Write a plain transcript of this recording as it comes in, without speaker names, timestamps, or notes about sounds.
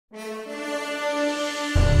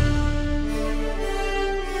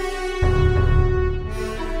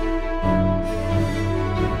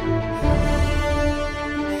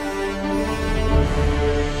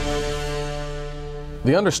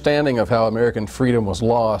The understanding of how American freedom was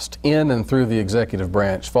lost in and through the executive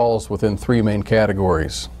branch falls within three main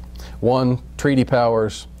categories. 1, treaty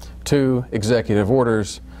powers, 2, executive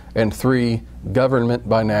orders, and 3, government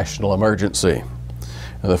by national emergency.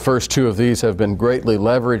 Now, the first two of these have been greatly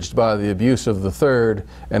leveraged by the abuse of the third,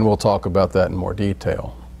 and we'll talk about that in more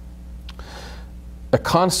detail. A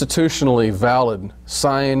constitutionally valid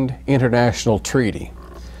signed international treaty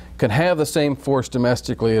can have the same force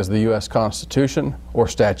domestically as the U.S. Constitution or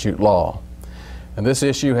statute law. And this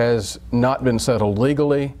issue has not been settled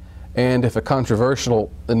legally, and if a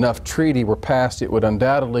controversial enough treaty were passed, it would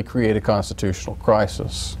undoubtedly create a constitutional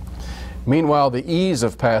crisis. Meanwhile, the ease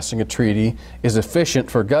of passing a treaty is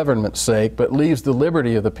efficient for government's sake, but leaves the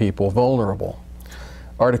liberty of the people vulnerable.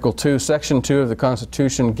 Article 2, Section 2 of the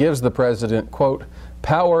Constitution gives the President, quote,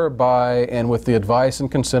 power by and with the advice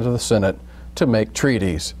and consent of the Senate to make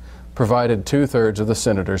treaties, provided 2/3 of the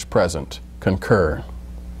senators present concur.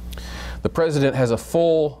 The President has a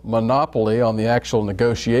full monopoly on the actual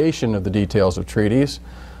negotiation of the details of treaties.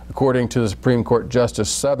 According to the Supreme Court Justice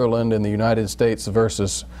Sutherland in the United States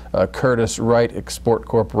versus Curtis Wright Export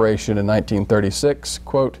Corporation in 1936,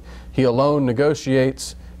 quote, he alone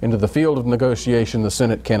negotiates. Into the field of negotiation the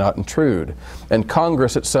Senate cannot intrude, and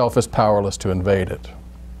Congress itself is powerless to invade it.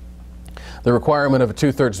 The requirement of a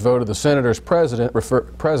 2/3 vote of the senators present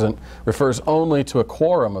refers only to a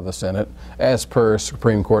quorum of the Senate, as per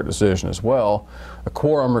Supreme Court decision as well. A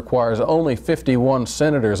quorum requires only 51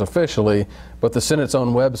 senators officially, but the Senate's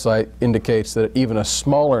own website indicates that even a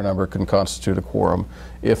smaller number can constitute a quorum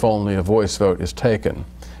if only a voice vote is taken.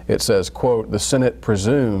 It says, quote, the Senate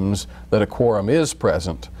presumes that a quorum is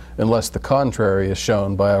present unless the contrary is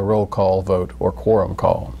shown by a roll call vote or quorum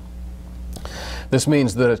call. This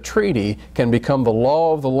means that a treaty can become the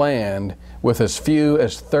law of the land with as few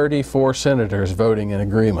as 34 senators voting in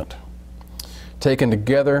agreement. Taken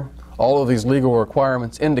together, all of these legal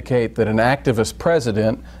requirements indicate that an activist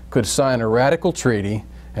president could sign a radical treaty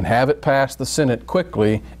and have it pass the Senate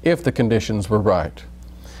quickly if the conditions were right.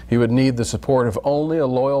 He would need the support of only a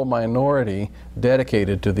loyal minority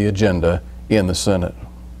dedicated to the agenda in the Senate.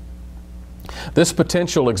 This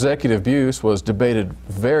potential executive abuse was debated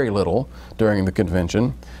very little during the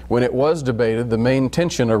convention. When it was debated, the main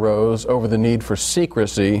tension arose over the need for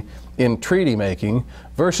secrecy in treaty making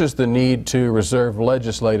versus the need to reserve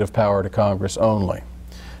legislative power to Congress only.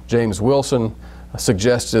 James Wilson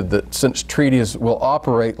suggested that since treaties will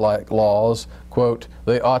operate like laws, quote,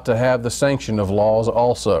 they ought to have the sanction of laws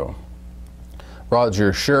also.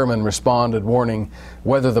 Roger Sherman responded, warning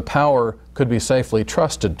whether the power could be safely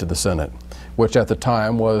trusted to the Senate, which at the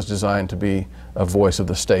time was designed to be a voice of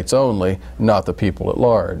the states only, not the people at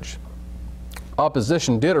large.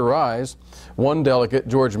 Opposition did arise. One delegate,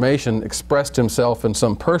 George Mason, expressed himself in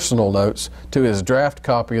some personal notes to his draft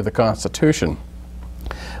copy of the Constitution.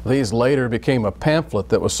 These later became a pamphlet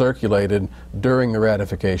that was circulated during the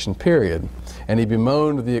ratification period, and he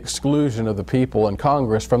bemoaned the exclusion of the people and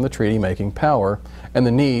Congress from the treaty-making power and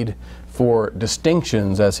the need for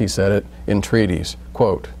distinctions, as he said it, in treaties.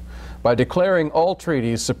 Quote, by declaring all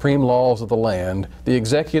treaties supreme laws of the land, the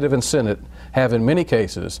executive and Senate have in many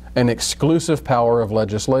cases an exclusive power of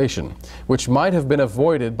legislation, which might have been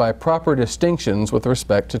avoided by proper distinctions with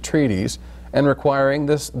respect to treaties and requiring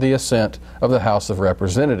the assent of the House of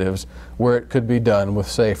Representatives, where it could be done with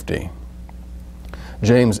safety.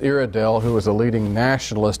 James Iredell, who was a leading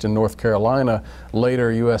nationalist in North Carolina,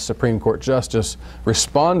 later U.S. Supreme Court Justice,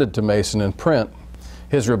 responded to Mason in print.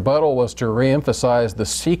 His rebuttal was to reemphasize the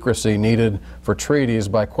secrecy needed for treaties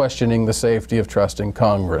by questioning the safety of trusting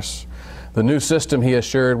Congress. The new system, he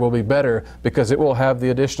assured, will be better because it will have the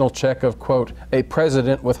additional check of, quote, a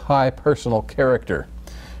president with high personal character.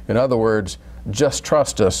 In other words, just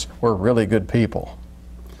trust us, we're really good people.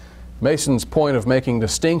 Mason's point of making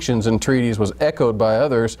distinctions in treaties was echoed by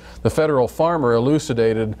others. The Federal Farmer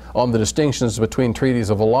elucidated on the distinctions between treaties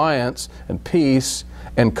of alliance and peace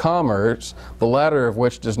and commerce, the latter of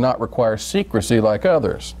which does not require secrecy like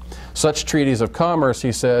others. Such treaties of commerce,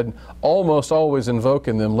 he said, almost always invoke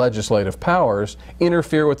in them legislative powers,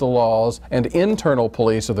 interfere with the laws and internal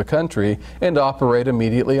police of the country, and operate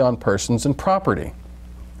immediately on persons and property.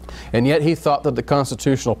 And yet he thought that the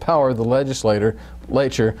constitutional power of the legislature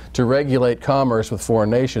to regulate commerce with foreign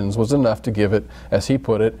nations was enough to give it, as he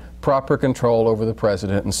put it, proper control over the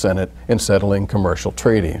President and Senate in settling commercial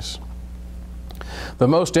treaties. The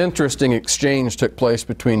most interesting exchange took place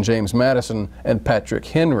between James Madison and Patrick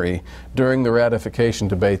Henry during the ratification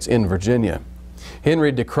debates in Virginia.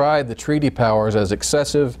 Henry decried the treaty powers as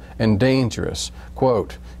excessive and dangerous.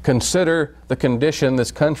 Quote, "Consider the condition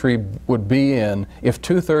this country would be in if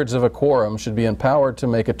 2/3 of a quorum should be empowered to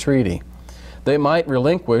make a treaty. They might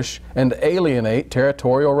relinquish and alienate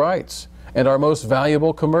territorial rights and our most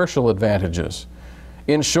valuable commercial advantages.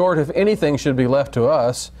 In short, if anything should be left to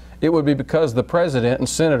us, it would be because the President and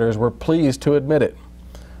Senators were pleased to admit it.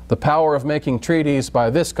 The power of making treaties by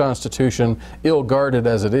this Constitution, ill-guarded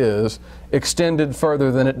as it is, extended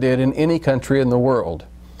further than it did in any country in the world.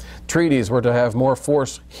 Treaties were to have more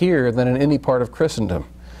force here than in any part of Christendom,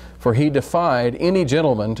 for he defied any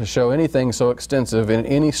gentleman to show anything so extensive in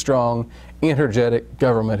any strong, energetic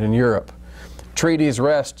government in Europe. Treaties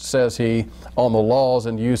rest, says he, on the laws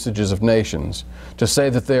and usages of nations. To say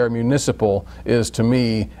that they are municipal is, to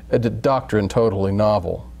me, a doctrine totally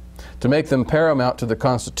novel. To make them paramount to the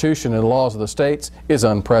Constitution and laws of the states is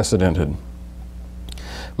unprecedented."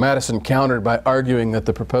 Madison countered by arguing that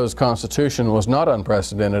the proposed Constitution was not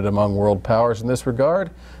unprecedented among world powers in this regard,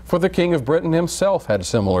 for the King of Britain himself had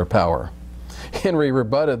similar power. Henry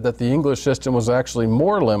rebutted that the English system was actually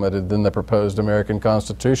more limited than the proposed American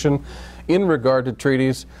Constitution. In regard to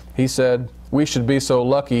treaties, he said, "We should be so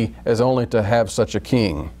lucky as only to have such a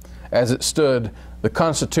king. As it stood, the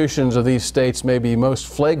constitutions of these states may be most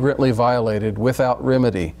flagrantly violated without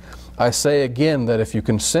remedy. I say again that if you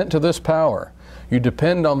consent to this power, you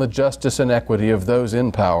depend on the justice and equity of those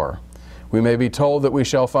in power. We may be told that we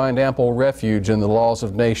shall find ample refuge in the laws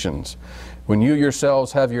of nations. When you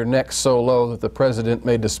yourselves have your necks so low that the President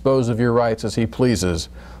may dispose of your rights as he pleases,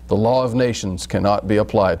 the law of nations cannot be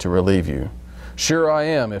applied to relieve you. Sure I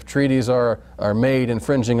am, if treaties are made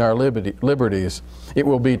infringing our liberties, it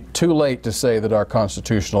will be too late to say that our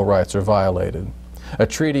constitutional rights are violated. A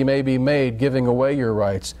treaty may be made giving away your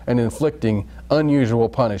rights and inflicting unusual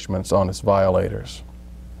punishments on its violators."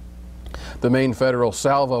 The main federal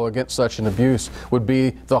salvo against such an abuse would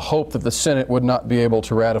be the hope that the Senate would not be able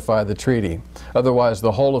to ratify the treaty. Otherwise,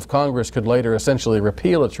 the whole of Congress could later essentially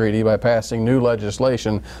repeal a treaty by passing new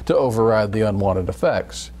legislation to override the unwanted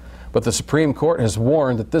effects. But the Supreme Court has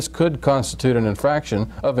warned that this could constitute an infraction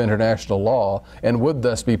of international law and would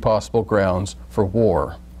thus be possible grounds for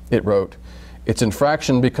war. It wrote, "Its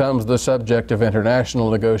infraction becomes the subject of international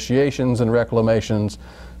negotiations and reclamations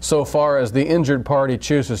so far as the injured party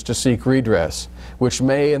chooses to seek redress, which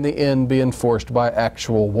may in the end be enforced by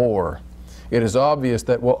actual war. It is obvious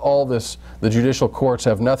that with all this, the judicial courts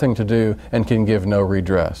have nothing to do and can give no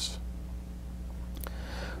redress."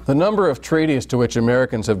 The number of treaties to which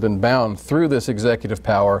Americans have been bound through this executive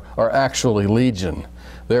power are actually legion.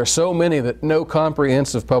 There are so many that no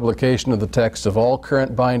comprehensive publication of the text of all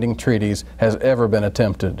current binding treaties has ever been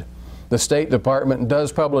attempted. The State Department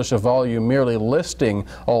does publish a volume merely listing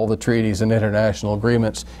all the treaties and international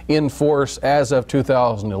agreements in force as of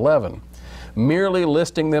 2011. Merely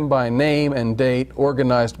listing them by name and date,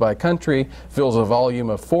 organized by country, fills a volume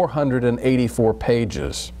of 484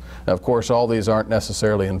 pages. Now, of course, all these aren't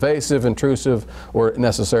necessarily invasive, intrusive, or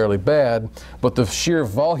necessarily bad, but the sheer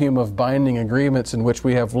volume of binding agreements in which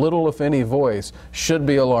we have little, if any, voice should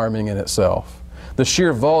be alarming in itself. The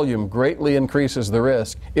sheer volume greatly increases the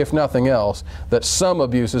risk, if nothing else, that some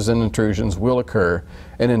abuses and intrusions will occur,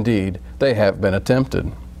 and indeed, they have been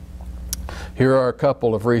attempted. Here are a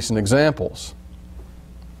couple of recent examples.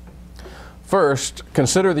 First,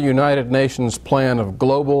 consider the United Nations plan of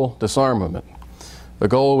global disarmament, a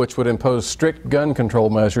goal which would impose strict gun control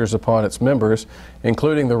measures upon its members,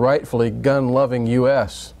 including the rightfully gun-loving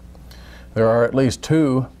U.S. There are at least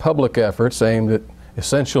two public efforts aimed at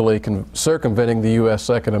essentially circumventing the U.S.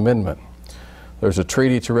 Second Amendment. There's a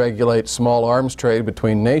treaty to regulate small arms trade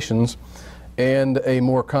between nations and a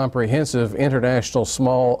more comprehensive international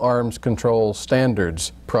small arms control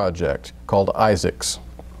standards project called ISACS.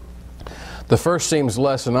 The first seems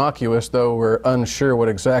less innocuous, though we're unsure what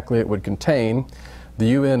exactly it would contain. The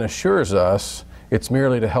UN assures us it's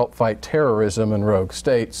merely to help fight terrorism in rogue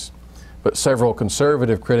states, but several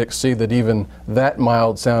conservative critics see that even that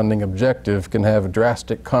mild-sounding objective can have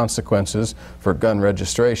drastic consequences for gun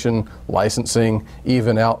registration, licensing,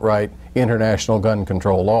 even outright international gun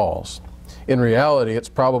control laws. In reality, it's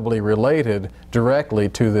probably related directly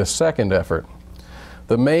to this second effort.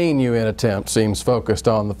 The main UN attempt seems focused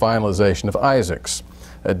on the finalization of ISACS,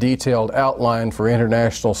 a detailed outline for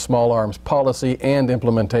international small arms policy and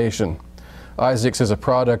implementation. ISACS is a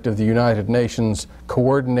product of the United Nations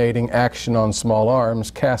Coordinating Action on Small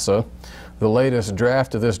Arms, CASA. The latest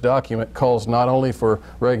draft of this document calls not only for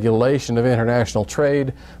regulation of international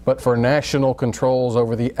trade, but for national controls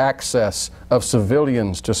over the access of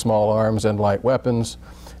civilians to small arms and light weapons,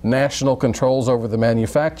 national controls over the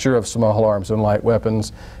manufacture of small arms and light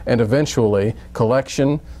weapons, and eventually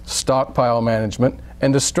collection, stockpile management,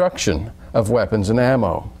 and destruction of weapons and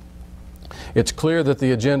ammo. It's clear that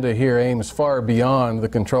the agenda here aims far beyond the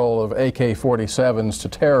control of AK-47s to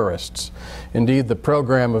terrorists. Indeed, the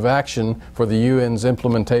Program of Action for the UN's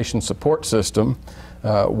Implementation Support System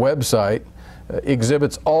website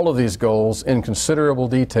exhibits all of these goals in considerable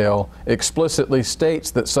detail, explicitly states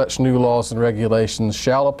that such new laws and regulations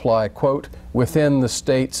shall apply, quote, within the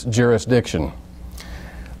state's jurisdiction.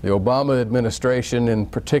 The Obama administration, in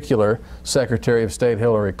particular, Secretary of State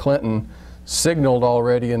Hillary Clinton, signaled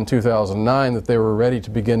already in 2009 that they were ready to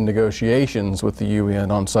begin negotiations with the UN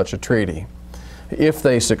on such a treaty. If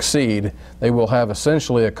they succeed, they will have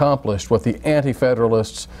essentially accomplished what the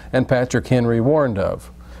Anti-Federalists and Patrick Henry warned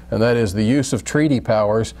of, and that is the use of treaty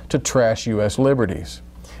powers to trash U.S. liberties.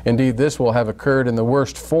 Indeed, this will have occurred in the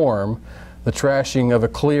worst form, the trashing of a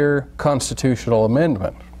clear constitutional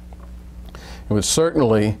amendment. It would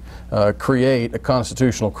certainly create a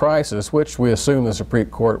constitutional crisis, which we assume the Supreme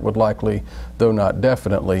Court would likely, though not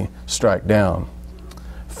definitely, strike down.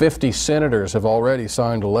 50 senators have already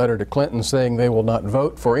signed a letter to Clinton saying they will not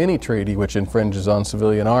vote for any treaty which infringes on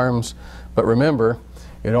civilian arms, but remember,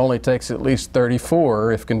 it only takes at least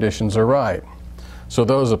 34 if conditions are right. So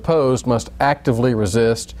those opposed must actively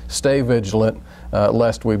resist, stay vigilant,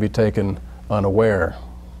 lest we be taken unaware.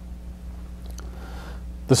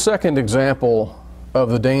 The second example of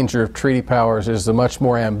the danger of treaty powers is the much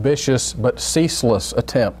more ambitious but ceaseless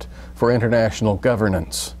attempt for international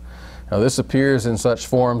governance. Now, this appears in such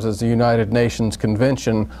forms as the United Nations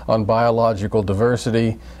Convention on Biological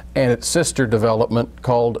Diversity and its sister development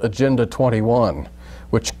called Agenda 21,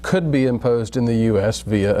 which could be imposed in the U.S.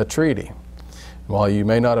 via a treaty. While you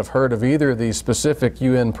may not have heard of either of these specific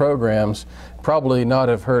UN programs, probably not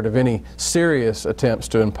have heard of any serious attempts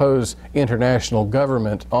to impose international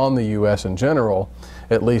government on the U.S. in general,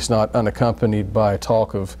 at least not unaccompanied by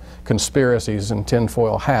talk of conspiracies and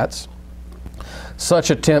tinfoil hats. Such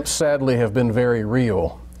attempts sadly have been very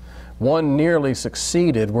real. One nearly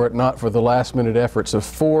succeeded were it not for the last-minute efforts of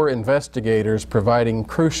 4 investigators providing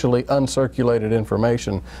crucially uncirculated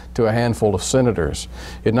information to a handful of senators.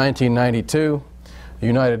 In 1992, the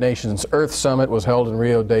United Nations Earth Summit was held in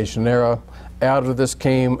Rio de Janeiro. Out of this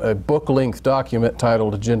came a book-length document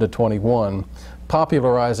titled Agenda 21,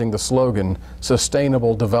 popularizing the slogan,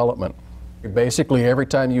 Sustainable Development. Basically, every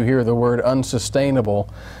time you hear the word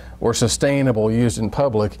unsustainable or sustainable used in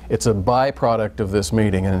public, it's a byproduct of this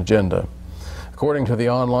meeting and agenda. According to the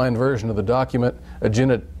online version of the document,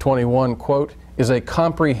 Agenda 21, quote, is a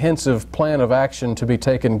comprehensive plan of action to be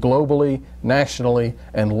taken globally, nationally,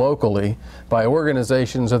 and locally by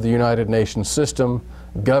organizations of the United Nations system,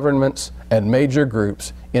 governments, and major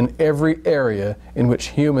groups in every area in which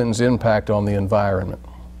humans impact on the environment.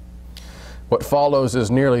 What follows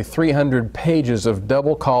is nearly 300 pages of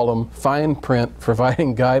double-column, fine print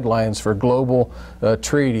providing guidelines for global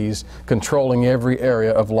treaties controlling every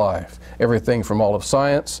area of life. Everything from all of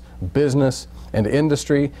science, business, and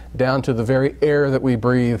industry, down to the very air that we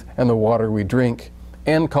breathe and the water we drink,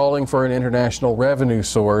 and calling for an international revenue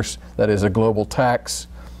source that is a global tax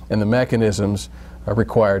and the mechanisms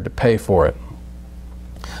required to pay for it.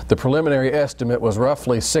 The preliminary estimate was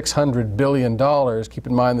roughly $600 billion. Keep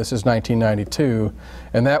in mind this is 1992,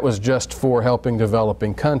 and that was just for helping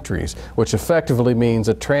developing countries, which effectively means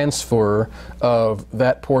a transfer of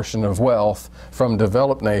that portion of wealth from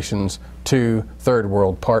developed nations to third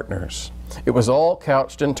world partners. It was all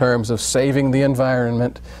couched in terms of saving the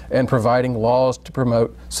environment and providing laws to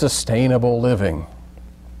promote sustainable living.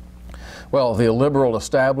 Well, the liberal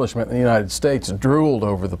establishment in the United States drooled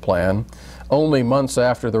over the plan. Only months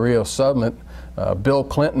after the Rio Summit, Bill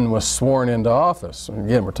Clinton was sworn into office.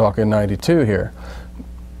 Again, we're talking 92 here.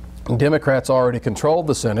 Democrats already controlled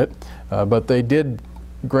the Senate, but they did,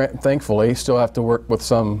 thankfully, still have to walk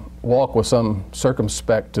with some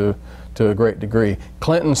circumspect to a great degree.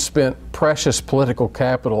 Clinton spent precious political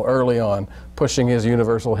capital early on pushing his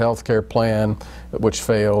universal health care plan, which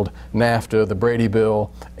failed, NAFTA, the Brady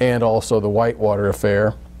Bill, and also the Whitewater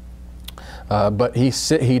affair. But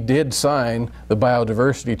he did sign the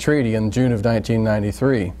Biodiversity Treaty in June of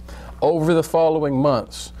 1993. Over the following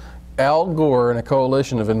months, Al Gore and a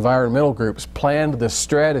coalition of environmental groups planned the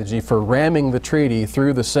strategy for ramming the treaty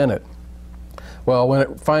through the Senate. Well, when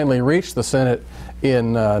it finally reached the Senate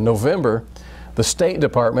in November, the State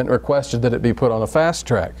Department requested that it be put on a fast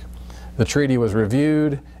track. The treaty was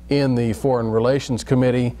reviewed in the Foreign Relations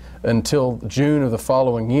Committee until June of the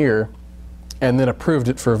following year, and then approved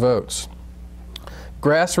it for votes.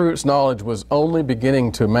 Grassroots knowledge was only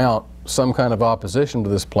beginning to mount some kind of opposition to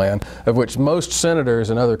this plan, of which most senators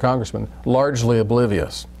and other congressmen largely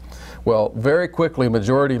oblivious. Well, very quickly,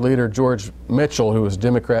 Majority Leader George Mitchell, who was a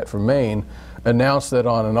Democrat from Maine, announced that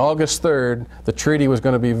on August 3rd, the treaty was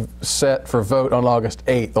going to be set for vote on August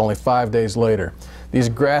 8th, only 5 days later. These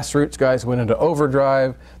grassroots guys went into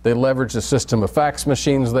overdrive. They leveraged the system of fax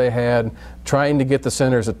machines they had, trying to get the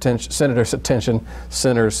senators' attention.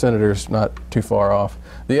 Senators not too far off.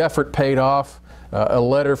 The effort paid off. A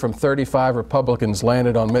letter from 35 Republicans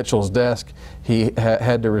landed on Mitchell's desk. He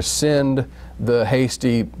had to rescind the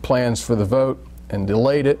hasty plans for the vote and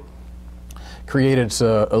delayed it. Created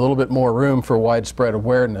a little bit more room for widespread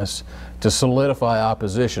awareness to solidify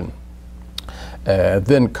opposition.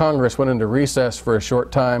 Then Congress went into recess for a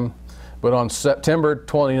short time, but on September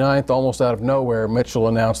 29th, almost out of nowhere, Mitchell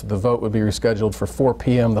announced that the vote would be rescheduled for 4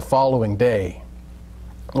 p.m. the following day.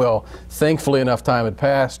 Well, thankfully enough time had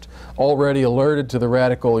passed. Already alerted to the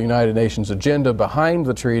radical United Nations agenda behind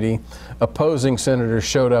the treaty, opposing senators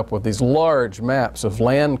showed up with these large maps of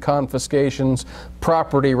land confiscations,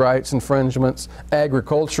 property rights infringements,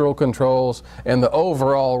 agricultural controls, and the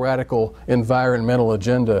overall radical environmental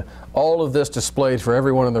agenda. All of this displayed for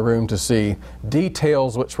everyone in the room to see,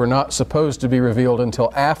 details which were not supposed to be revealed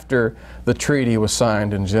until after the treaty was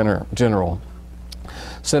signed in general.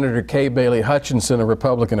 Senator Kay Bailey Hutchinson, a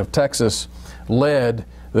Republican of Texas, led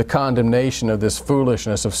the condemnation of this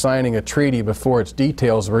foolishness of signing a treaty before its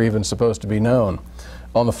details were even supposed to be known.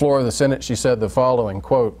 On the floor of the Senate, she said the following,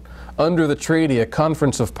 quote, "Under the treaty, a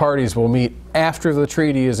conference of parties will meet after the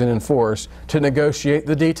treaty is in force to negotiate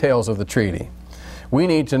the details of the treaty. We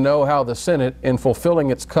need to know how the Senate, in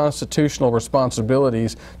fulfilling its constitutional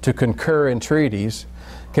responsibilities to concur in treaties,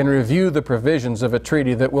 can review the provisions of a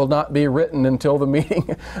treaty that will not be written until the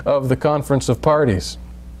meeting of the Conference of Parties."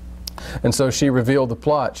 And so she revealed the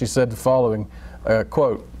plot. She said the following,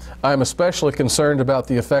 quote, "I am especially concerned about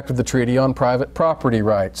the effect of the treaty on private property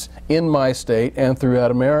rights in my state and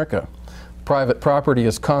throughout America. Private property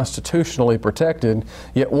is constitutionally protected,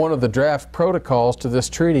 yet one of the draft protocols to this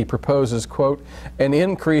treaty proposes, quote, an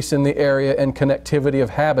increase in the area and connectivity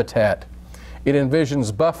of habitat. It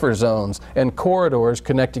envisions buffer zones and corridors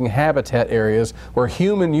connecting habitat areas where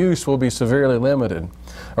human use will be severely limited.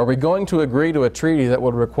 Are we going to agree to a treaty that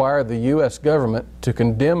would require the U.S. government to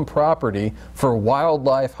condemn property for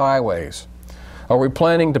wildlife highways? Are we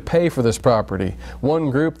planning to pay for this property?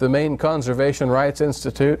 One group, the Maine Conservation Rights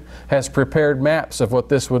Institute, has prepared maps of what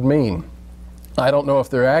this would mean. I don't know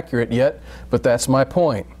if they're accurate yet, but that's my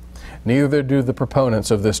point. Neither do the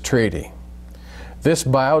proponents of this treaty. This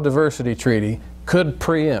biodiversity treaty could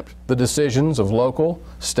preempt the decisions of local,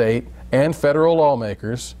 state, and federal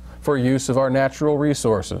lawmakers for use of our natural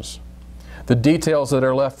resources. The details that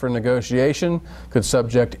are left for negotiation could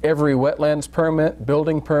subject every wetlands permit,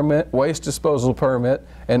 building permit, waste disposal permit,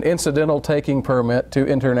 and incidental taking permit to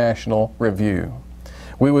international review.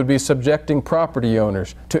 We would be subjecting property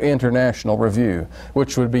owners to international review,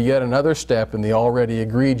 which would be yet another step in the already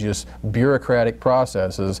egregious bureaucratic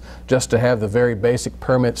processes just to have the very basic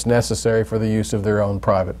permits necessary for the use of their own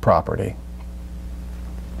private property.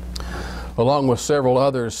 Along with several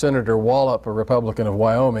others, Senator Wallop, a Republican of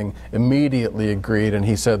Wyoming, immediately agreed, and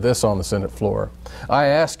he said this on the Senate floor. I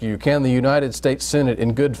ask you, can the United States Senate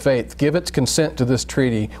in good faith give its consent to this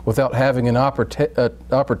treaty without having an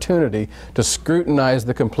opportunity to scrutinize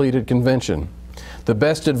the completed convention? The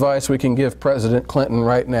best advice we can give President Clinton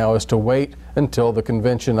right now is to wait until the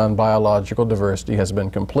Convention on Biological Diversity has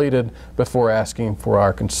been completed before asking for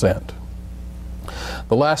our consent.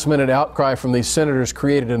 The last-minute outcry from these senators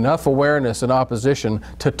created enough awareness and opposition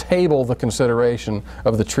to table the consideration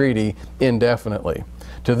of the treaty indefinitely.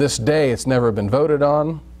 To this day, it's never been voted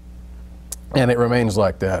on, and it remains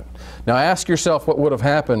like that. Now ask yourself what would have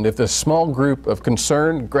happened if this small group of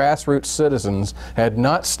concerned grassroots citizens had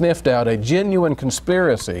not sniffed out a genuine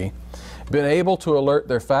conspiracy, been able to alert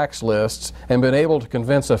their facts lists, and been able to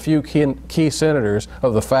convince a few key senators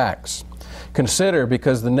of the facts. Consider,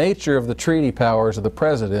 because the nature of the treaty powers of the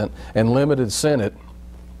President and limited Senate,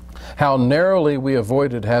 how narrowly we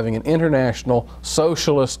avoided having an international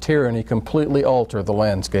socialist tyranny completely alter the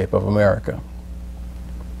landscape of America.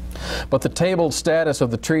 But the tabled status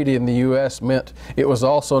of the treaty in the U.S. meant it was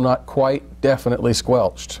also not quite definitely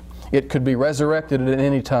squelched. It could be resurrected at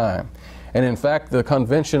any time. And in fact, the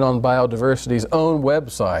Convention on Biodiversity's own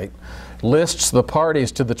website lists the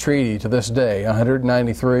parties to the treaty to this day,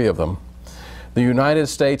 193 of them. The United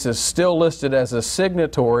States is still listed as a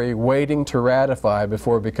signatory waiting to ratify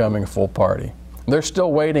before becoming a full party. They're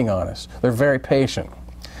still waiting on us. They're very patient.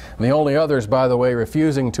 And the only others, by the way,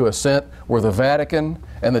 refusing to assent were the Vatican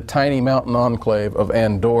and the tiny mountain enclave of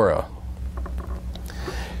Andorra.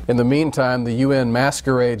 In the meantime, the UN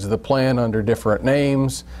masquerades the plan under different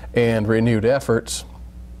names and renewed efforts.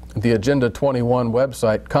 The Agenda 21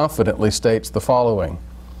 website confidently states the following: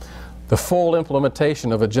 the full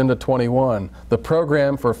implementation of Agenda 21, the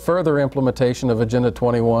program for further implementation of Agenda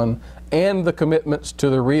 21, and the commitments to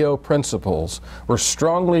the Rio Principles were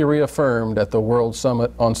strongly reaffirmed at the World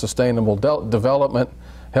Summit on Sustainable Development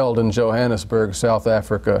held in Johannesburg, South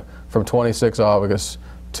Africa from 26 August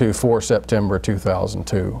to 4 September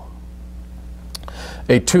 2002.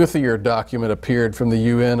 A toothier document appeared from the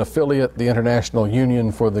UN affiliate, the International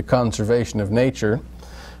Union for the Conservation of Nature.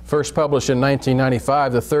 First published in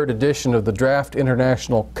 1995, the third edition of the Draft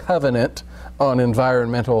International Covenant on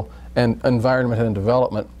Environment and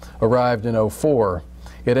Development arrived in 2004.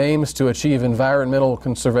 It aims to achieve environmental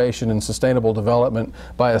conservation and sustainable development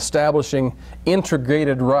by establishing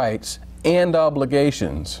integrated rights and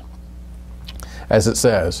obligations. As it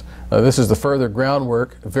says, this is the further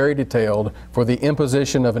groundwork, very detailed, for the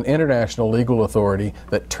imposition of an international legal authority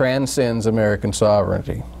that transcends American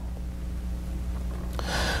sovereignty.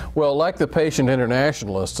 Well, like the patient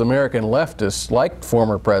internationalists, American leftists, like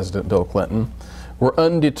former President Bill Clinton, were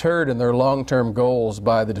undeterred in their long-term goals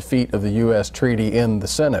by the defeat of the U.S. treaty in the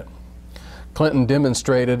Senate. Clinton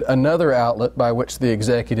demonstrated another outlet by which the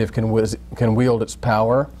executive can wield its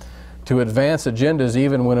power to advance agendas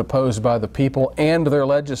even when opposed by the people and their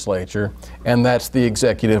legislature, and that's the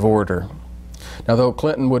executive order. Now, though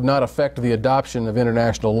Clinton would not affect the adoption of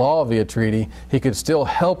international law via treaty, he could still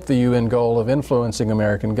help the UN goal of influencing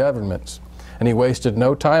American governments. And he wasted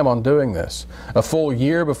no time on doing this. A full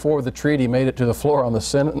year before the treaty made it to the floor on the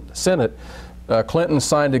Senate, Clinton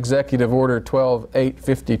signed Executive Order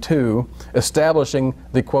 12852, establishing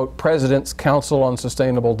the, quote, President's Council on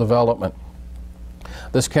Sustainable Development.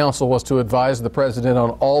 This council was to advise the President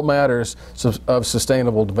on all matters of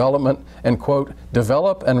sustainable development and, quote,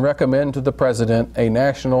 develop and recommend to the President a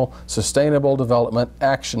national sustainable development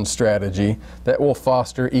action strategy that will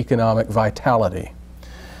foster economic vitality.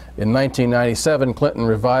 In 1997, Clinton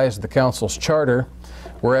revised the council's charter.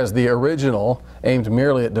 Whereas the original aimed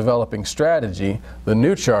merely at developing strategy, the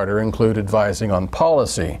new charter included advising on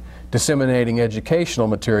policy, disseminating educational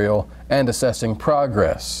material, and assessing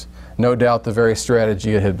progress. No doubt the very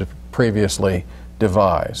strategy it had previously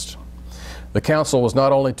devised. The council was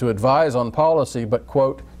not only to advise on policy, but,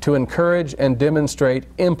 quote, to encourage and demonstrate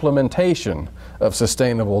implementation of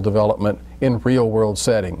sustainable development in real-world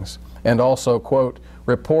settings, and also, quote,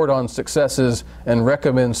 report on successes and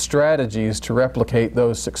recommend strategies to replicate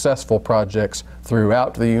those successful projects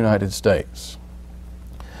throughout the United States.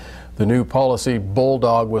 The new policy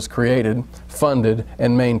bulldog was created, funded,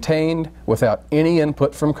 and maintained without any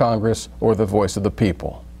input from Congress or the voice of the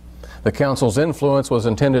people. The Council's influence was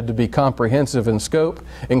intended to be comprehensive in scope,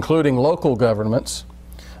 including local governments.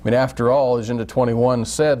 I mean, after all, Agenda 21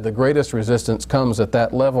 said the greatest resistance comes at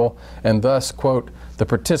that level, and thus, quote, the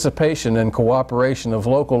participation and cooperation of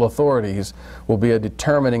local authorities will be a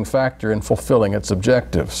determining factor in fulfilling its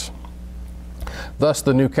objectives. Thus,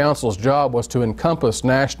 the new Council's job was to encompass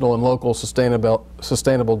national and local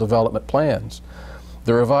sustainable development plans.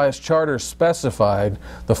 The revised charter specified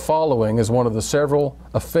the following as one of the several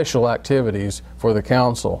official activities for the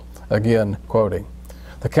Council. Again, quoting,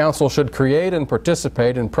 the Council should create and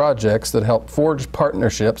participate in projects that help forge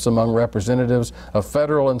partnerships among representatives of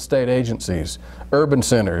federal and state agencies, urban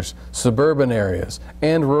centers, suburban areas,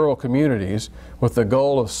 and rural communities with the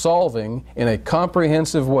goal of solving in a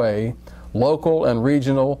comprehensive way local and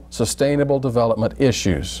regional sustainable development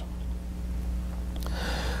issues.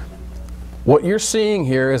 What you're seeing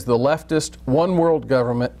here is the leftist, one world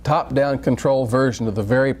government, top-down control version of the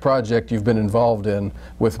very project you've been involved in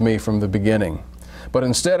with me from the beginning. But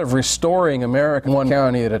instead of restoring America one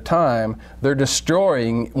county at a time, they're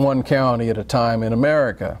destroying one county at a time in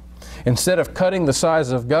America. Instead of cutting the size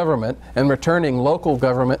of government and returning local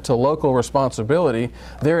government to local responsibility,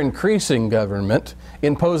 they're increasing government,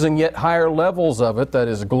 imposing yet higher levels of it, that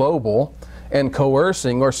is global, and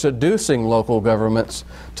coercing or seducing local governments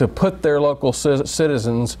to put their local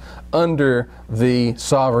citizens under the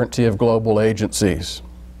sovereignty of global agencies.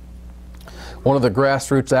 One of the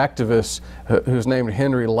grassroots activists, who's named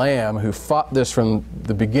Henry Lamb, who fought this from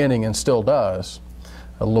the beginning and still does,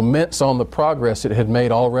 laments on the progress it had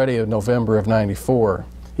made already in November of '94.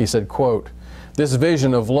 He said, quote, this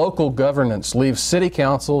vision of local governance leaves city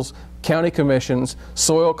councils, county commissions,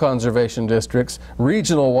 soil conservation districts,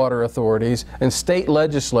 regional water authorities, and state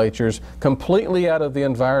legislatures completely out of the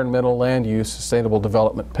environmental land use sustainable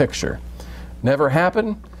development picture. Never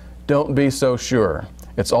happened? Don't be so sure.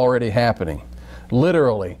 It's already happening.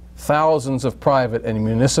 Literally, thousands of private and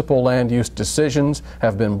municipal land use decisions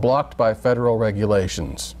have been blocked by federal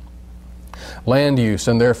regulations. Land use,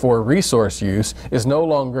 and therefore resource use, is no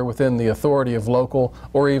longer within the authority of local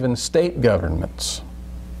or even state governments.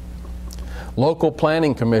 Local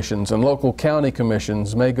planning commissions and local county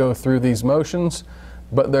commissions may go through these motions,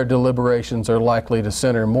 but their deliberations are likely to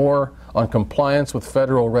center more on compliance with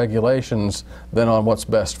federal regulations than on what's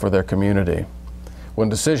best for their community. When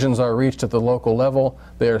decisions are reached at the local level,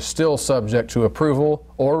 they are still subject to approval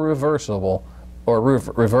or reversal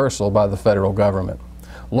by the federal government.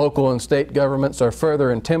 Local and state governments are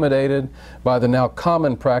further intimidated by the now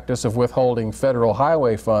common practice of withholding federal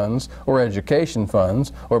highway funds or education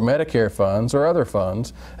funds or Medicare funds or other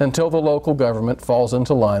funds until the local government falls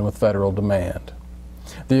into line with federal demand.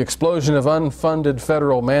 The explosion of unfunded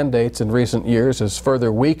federal mandates in recent years has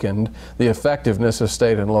further weakened the effectiveness of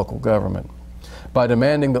state and local government. By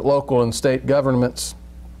demanding that local and state governments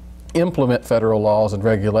implement federal laws and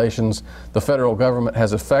regulations, the federal government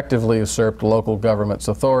has effectively usurped local government's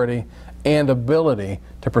authority and ability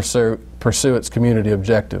to pursue its community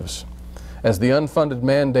objectives. As the unfunded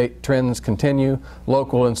mandate trends continue,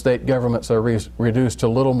 local and state governments are reduced to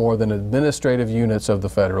little more than administrative units of the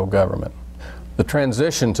federal government. The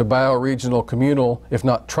transition to bioregional, communal, if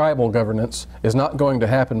not tribal governance is not going to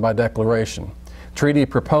happen by declaration. Treaty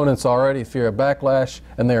proponents already fear a backlash,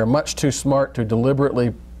 and they are much too smart to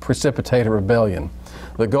deliberately precipitate a rebellion.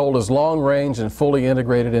 The goal is long-range and fully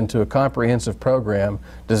integrated into a comprehensive program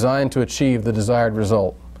designed to achieve the desired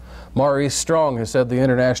result. Maurice Strong has said the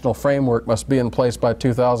international framework must be in place by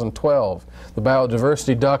 2012. The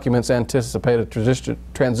biodiversity documents anticipate a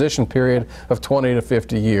transition period of 20 to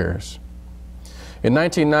 50 years. In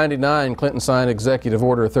 1999, Clinton signed Executive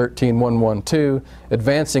Order 13112,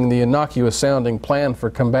 advancing the innocuous-sounding plan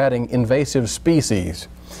for combating invasive species.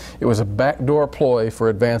 It was a backdoor ploy for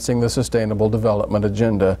advancing the Sustainable Development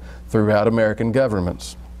Agenda throughout American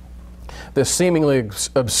governments. This seemingly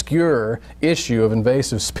obscure issue of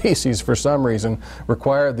invasive species, for some reason,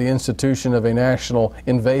 required the institution of a National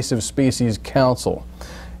Invasive Species Council.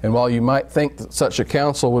 And while you might think that such a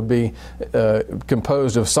council would be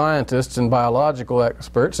composed of scientists and biological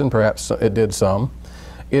experts, and perhaps it did some,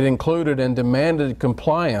 it included and demanded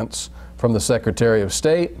compliance from the Secretary of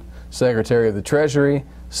State, Secretary of the Treasury,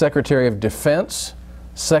 Secretary of Defense,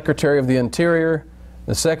 Secretary of the Interior,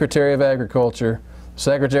 the Secretary of Agriculture,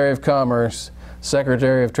 Secretary of Commerce,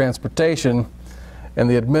 Secretary of Transportation, and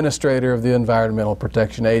the Administrator of the Environmental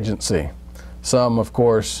Protection Agency. Some, of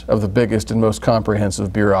course, of the biggest and most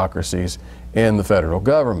comprehensive bureaucracies in the federal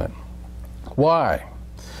government. Why?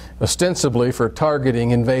 Ostensibly for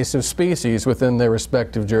targeting invasive species within their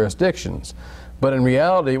respective jurisdictions. But in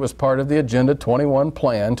reality, it was part of the Agenda 21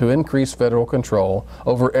 plan to increase federal control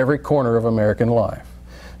over every corner of American life.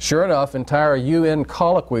 Sure enough, entire UN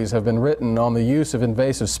colloquies have been written on the use of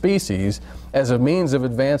invasive species as a means of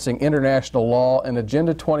advancing international law and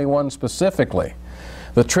Agenda 21 specifically.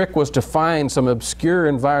 The trick was to find some obscure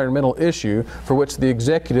environmental issue for which the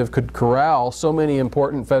executive could corral so many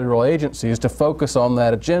important federal agencies to focus on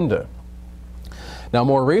that agenda. Now,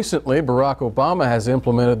 more recently, Barack Obama has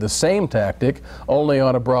implemented the same tactic, only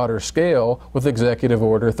on a broader scale, with Executive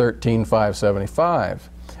Order 13575,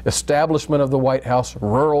 establishment of the White House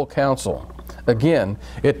Rural Council. Again,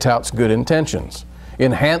 it touts good intentions.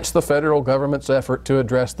 Enhance the federal government's effort to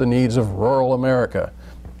address the needs of rural America,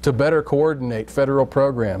 to better coordinate federal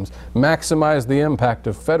programs, maximize the impact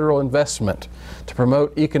of federal investment, to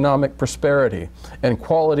promote economic prosperity and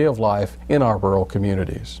quality of life in our rural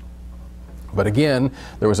communities. But again,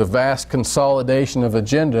 there was a vast consolidation of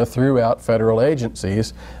agenda throughout federal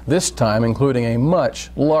agencies, this time including a much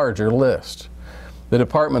larger list. The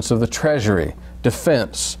departments of the Treasury,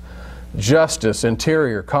 Defense, Justice,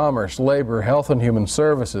 Interior, Commerce, Labor, Health and Human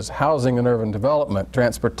Services, Housing and Urban Development,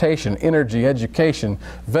 Transportation, Energy, Education,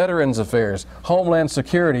 Veterans Affairs, Homeland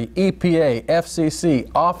Security, EPA,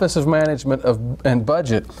 FCC, Office of Management and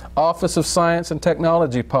Budget, Office of Science and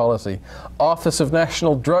Technology Policy, Office of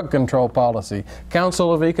National Drug Control Policy,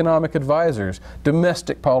 Council of Economic Advisors,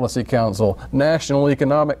 Domestic Policy Council, National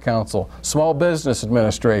Economic Council, Small Business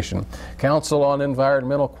Administration, Council on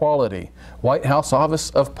Environmental Quality, White House Office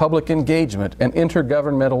of Public Engagement and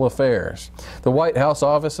Intergovernmental Affairs, the White House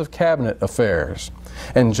Office of Cabinet Affairs,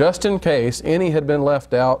 and just in case any had been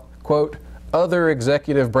left out, quote, other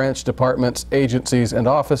executive branch departments, agencies, and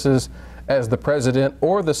offices as the President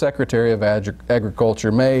or the Secretary of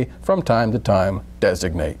Agriculture may, from time to time,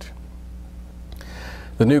 designate.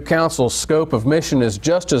 The new council's scope of mission is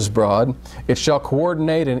just as broad. It shall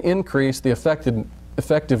coordinate and increase the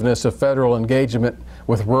effectiveness of federal engagement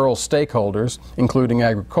with rural stakeholders, including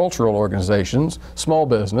agricultural organizations, small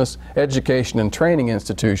business, education and training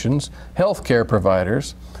institutions, healthcare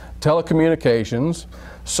providers, telecommunications,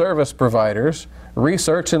 service providers,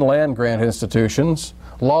 research and land grant institutions,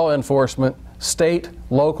 law enforcement, state,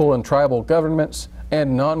 local, and tribal governments,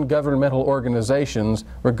 and non-governmental organizations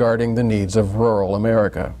regarding the needs of rural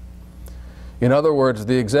America. In other words,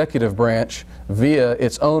 the executive branch, via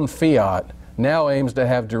its own fiat, now aims to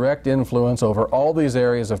have direct influence over all these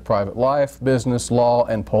areas of private life, business, law,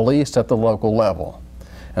 and police at the local level.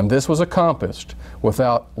 And this was accomplished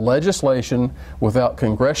without legislation, without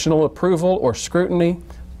congressional approval or scrutiny,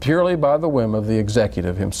 purely by the whim of the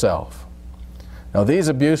executive himself. Now, these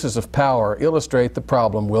abuses of power illustrate the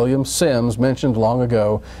problem William Sims mentioned long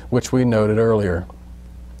ago, which we noted earlier.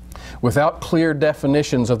 Without clear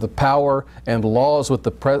definitions of the power and laws which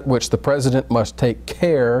the President must take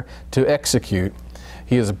care to execute,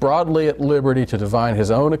 he is broadly at liberty to define his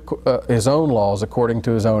own laws according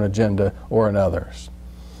to his own agenda or another's.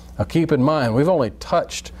 Now, keep in mind, we've only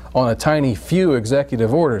touched on a tiny few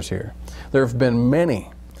executive orders here. There have been many.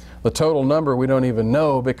 The total number we don't even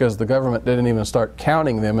know because the government didn't even start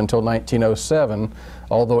counting them until 1907,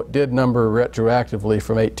 although it did number retroactively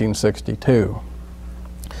from 1862.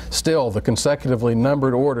 Still, the consecutively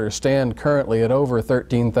numbered orders stand currently at over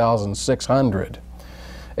 13,600.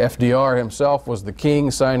 FDR himself was the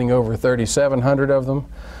king, signing over 3,700 of them.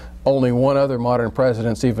 Only one other modern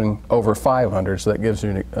president's even over 500, so that gives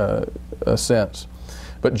you a sense.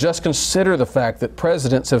 But just consider the fact that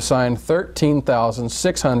presidents have signed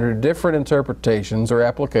 13,600 different interpretations or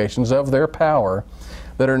applications of their power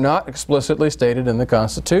that are not explicitly stated in the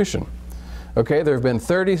Constitution. Okay, there have been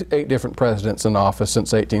 38 different presidents in office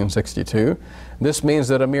since 1862. This means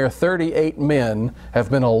that a mere 38 men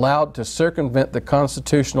have been allowed to circumvent the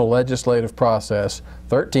constitutional legislative process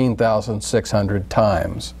 13,600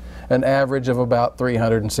 times, an average of about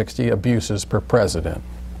 360 abuses per president.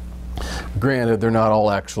 Granted, they're not all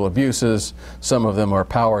actual abuses. Some of them are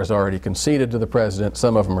powers already conceded to the president.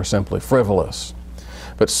 Some of them are simply frivolous.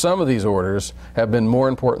 But some of these orders have been more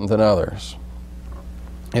important than others.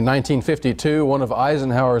 In 1952, one of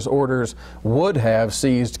Eisenhower's orders would have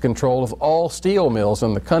seized control of all steel mills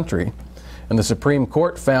in the country, and the Supreme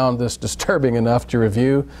Court found this disturbing enough to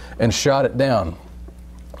review and shot it down.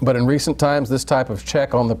 But in recent times, this type of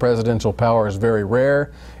check on the presidential power is very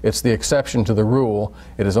rare. It's the exception to the rule.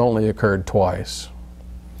 It has only occurred twice.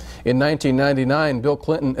 In 1999, Bill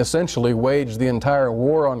Clinton essentially waged the entire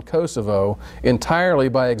war on Kosovo entirely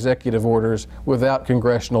by executive orders without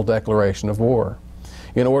congressional declaration of war.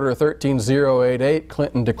 In Order 13088,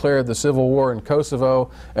 Clinton declared the civil war in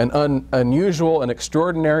Kosovo an unusual and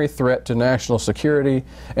extraordinary threat to national security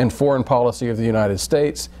and foreign policy of the United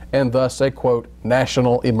States, and thus a, quote,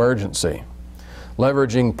 national emergency.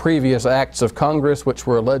 Leveraging previous acts of Congress which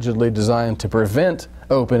were allegedly designed to prevent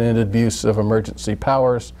open-ended abuse of emergency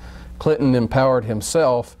powers, Clinton empowered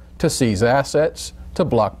himself to seize assets, to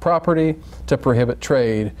block property, to prohibit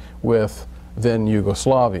trade with then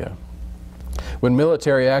Yugoslavia. When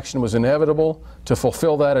military action was inevitable, to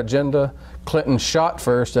fulfill that agenda, Clinton shot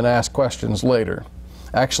first and asked questions later.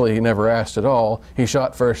 Actually, he never asked at all. He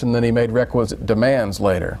shot first and then he made requisite demands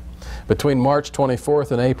later. Between March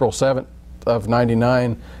 24th and April 7th of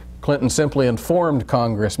 '99, Clinton simply informed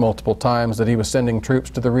Congress multiple times that he was sending troops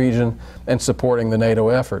to the region and supporting the NATO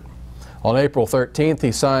effort. On April 13th,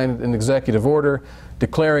 he signed an executive order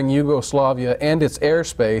declaring Yugoslavia and its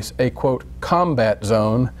airspace a, quote, combat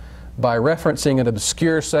zone by referencing an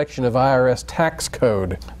obscure section of IRS tax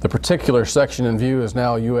code. The particular section in view is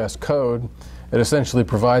now U.S. Code. It essentially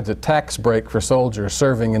provides a tax break for soldiers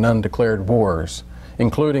serving in undeclared wars,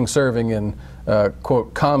 including serving in,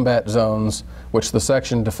 quote, combat zones, which the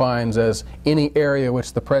section defines as any area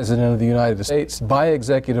which the President of the United States, by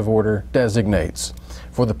executive order, designates.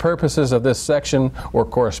 For the purposes of this section or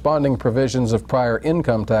corresponding provisions of prior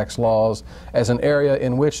income tax laws, as an area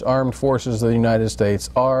in which armed forces of the United States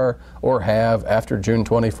are or have, after June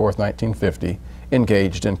 24, 1950,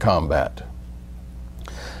 engaged in combat.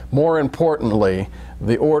 More importantly,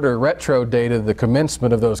 the order retrodated the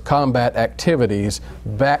commencement of those combat activities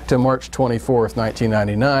back to March 24,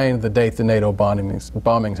 1999, the date the NATO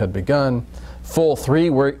bombings had begun, full 3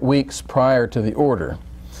 weeks prior to the order.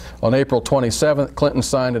 On April 27th, Clinton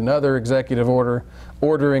signed another executive order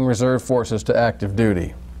ordering reserve forces to active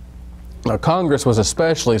duty. Now, Congress was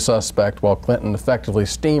especially suspect while Clinton effectively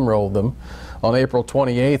steamrolled them. On April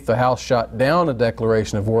 28th, the House shot down a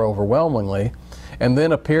declaration of war overwhelmingly, and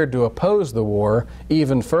then appeared to oppose the war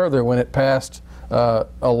even further when it passed a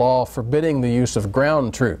law forbidding the use of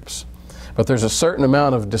ground troops. But there's a certain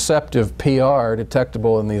amount of deceptive PR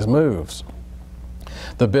detectable in these moves.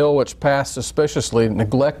 The bill, which passed suspiciously,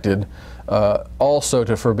 neglected also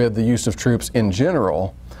to forbid the use of troops in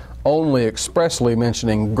general, only expressly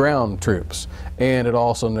mentioning ground troops, and it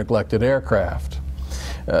also neglected aircraft.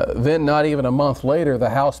 Then, not even a month later,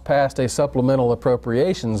 the House passed a Supplemental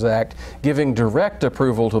Appropriations Act giving direct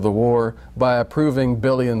approval to the war by approving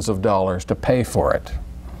billions of dollars to pay for it.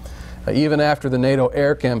 Even after the NATO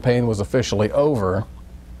air campaign was officially over,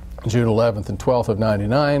 June 11th and 12th of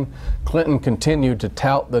 '99, Clinton continued to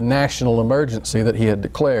tout the national emergency that he had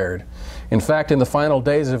declared. In fact, in the final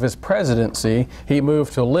days of his presidency, he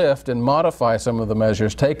moved to lift and modify some of the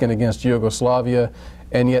measures taken against Yugoslavia,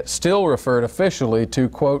 and yet still referred officially to,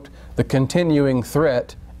 quote, the continuing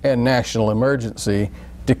threat and national emergency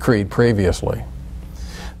decreed previously.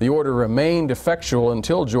 The order remained effectual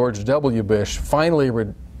until George W. Bush finally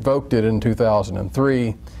revoked it in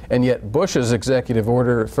 2003, and yet Bush's executive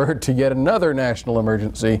order referred to yet another national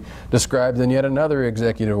emergency described in yet another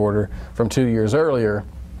executive order from 2 years earlier,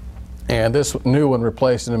 and this new one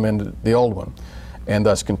replaced and amended the old one, and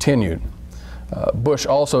thus continued. Bush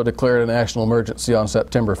also declared a national emergency on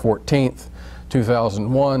September 14th,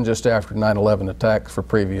 2001, just after 9/11 attacks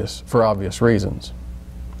for obvious reasons.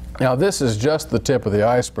 Now, this is just the tip of the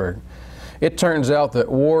iceberg. It turns out that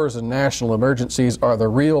wars and national emergencies are the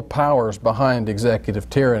real powers behind executive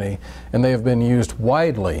tyranny, and they have been used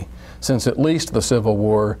widely since at least the Civil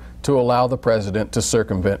War to allow the president to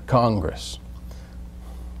circumvent Congress.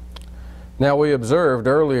 Now, we observed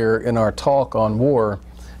earlier in our talk on war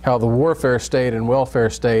how the warfare state and welfare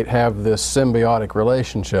state have this symbiotic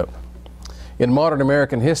relationship. In modern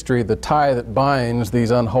American history, the tie that binds these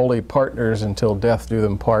unholy partners until death do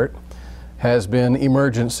them part has been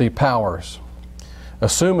emergency powers.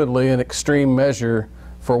 Assumedly an extreme measure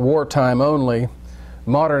for wartime only,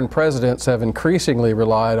 modern presidents have increasingly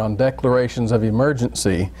relied on declarations of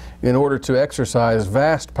emergency in order to exercise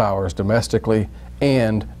vast powers domestically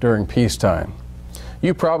and during peacetime.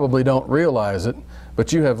 You probably don't realize it,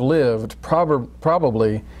 but you have lived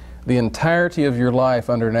probably the entirety of your life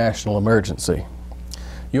under national emergency.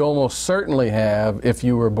 You almost certainly have if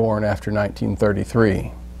you were born after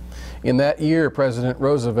 1933. In that year, President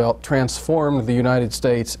Roosevelt transformed the United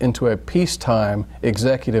States into a peacetime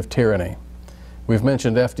executive tyranny. We've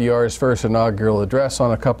mentioned FDR's first inaugural address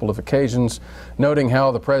on a couple of occasions, noting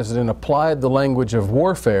how the president applied the language of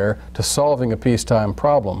warfare to solving a peacetime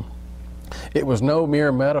problem. It was no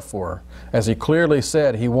mere metaphor, as he clearly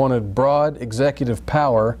said he wanted broad executive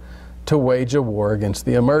power to wage a war against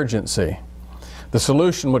the emergency. The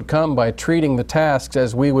solution would come by treating the tasks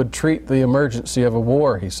as we would treat the emergency of a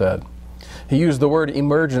war, he said. He used the word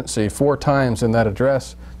emergency 4 times in that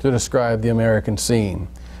address to describe the American scene.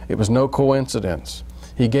 It was no coincidence.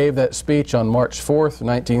 He gave that speech on March 4th,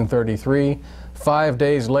 1933. 5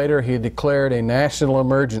 days later, he declared a national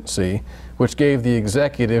emergency, which gave the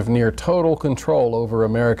executive near total control over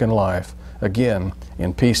American life, again,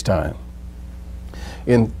 in peacetime.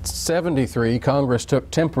 In '73, Congress took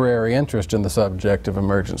temporary interest in the subject of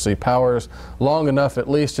emergency powers, long enough at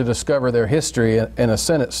least to discover their history in a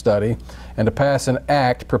Senate study and to pass an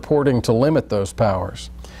act purporting to limit those powers.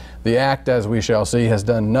 The act, as we shall see, has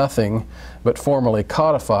done nothing but formally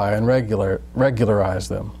codify and regularize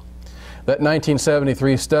them. That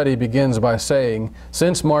 1973 study begins by saying,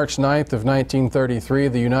 since March 9th of 1933,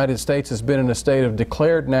 the United States has been in a state of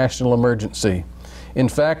declared national emergency. In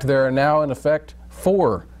fact, there are now in effect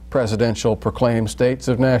 4 presidential proclaimed states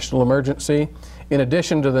of national emergency. In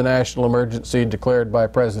addition to the national emergency declared by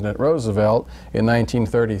President Roosevelt in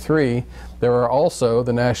 1933, there are also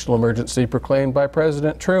the national emergency proclaimed by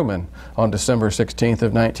President Truman on December 16th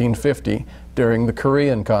of 1950 during the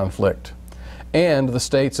Korean conflict, and the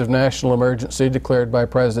states of national emergency declared by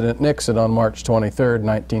President Nixon on March 23rd,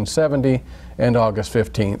 1970 and August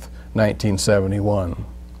 15th, 1971.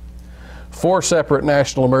 4 separate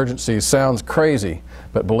national emergencies sounds crazy,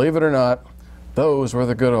 but believe it or not, those were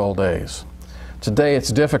the good old days. Today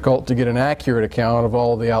it's difficult to get an accurate account of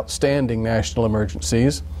all the outstanding national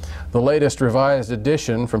emergencies. The latest revised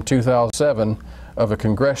edition from 2007 of a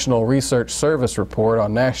Congressional Research Service report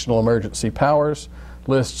on national emergency powers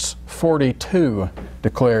lists 42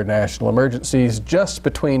 declared national emergencies just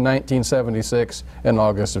between 1976 and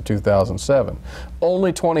August of 2007.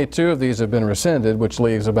 Only 22 of these have been rescinded, which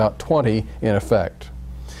leaves about 20 in effect.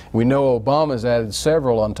 We know Obama's added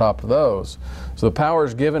several on top of those. So the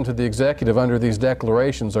powers given to the executive under these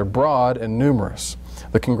declarations are broad and numerous.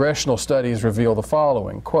 The congressional studies reveal the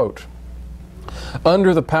following, quote,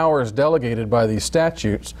 under the powers delegated by these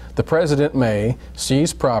statutes, the President may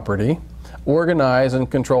seize property, organize and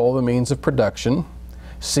control the means of production,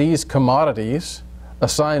 seize commodities,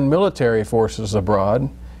 assign military forces abroad,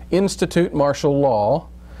 institute martial law,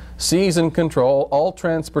 seize and control all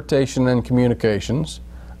transportation and communications,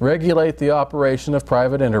 regulate the operation of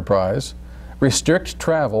private enterprise, restrict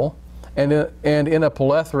travel, and in a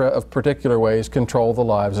plethora of particular ways control the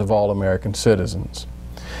lives of all American citizens.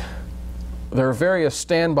 There are various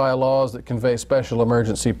standby laws that convey special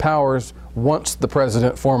emergency powers once the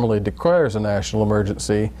President formally declares a national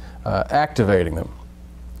emergency, activating them.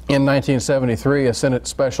 In 1973, a Senate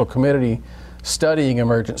Special Committee studying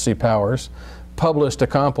emergency powers published a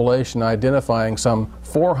compilation identifying some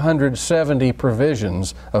 470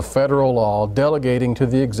 provisions of federal law delegating to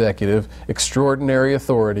the executive extraordinary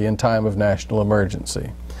authority in time of national emergency.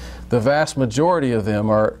 The vast majority of them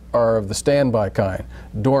are of the standby kind,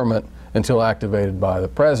 dormant until activated by the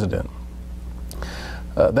President.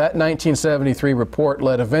 That 1973 report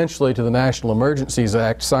led eventually to the National Emergencies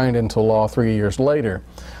Act, signed into law 3 years later.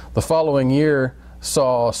 The following year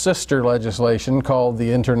saw sister legislation called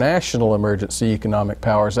the International Emergency Economic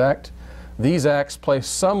Powers Act. These acts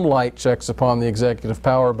placed some light checks upon the executive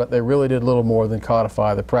power, but they really did little more than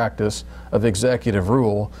codify the practice of executive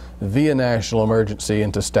rule via national emergency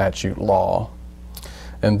into statute law.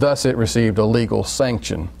 And thus it received a legal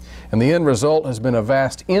sanction. And the end result has been a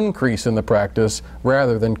vast increase in the practice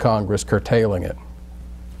rather than Congress curtailing it.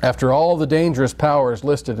 After all the dangerous powers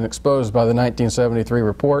listed and exposed by the 1973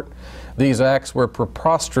 report, these acts were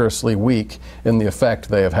preposterously weak in the effect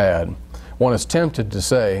they have had. One is tempted to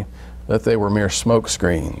say that they were mere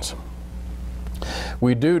smokescreens.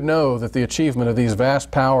 We do know that the achievement of these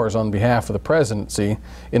vast powers on behalf of the presidency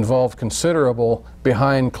involved considerable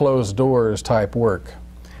behind closed doors type work.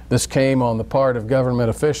 This came on the part of government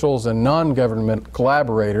officials and non-government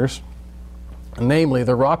collaborators, namely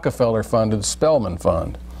the Rockefeller-funded Spellman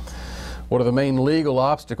Fund. One of the main legal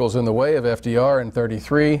obstacles in the way of FDR in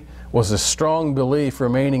 '33 was a strong belief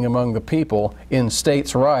remaining among the people in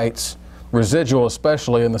states' rights, residual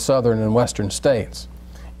especially in the southern and western states.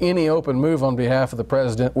 Any open move on behalf of the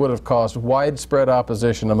President would have caused widespread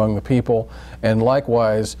opposition among the people and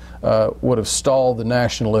likewise would have stalled the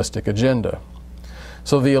nationalistic agenda.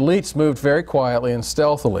 So the elites moved very quietly and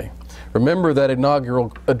stealthily. Remember that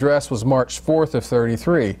inaugural address was March 4th of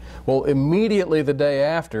 '33. Well, immediately the day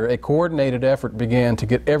after, a coordinated effort began to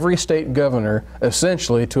get every state governor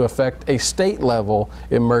essentially to effect a state-level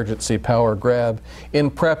emergency power grab in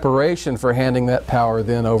preparation for handing that power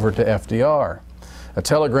then over to FDR. A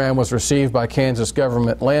telegram was received by Kansas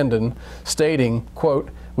Government Landon stating, quote,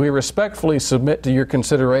 "We respectfully submit to your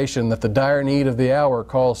consideration that the dire need of the hour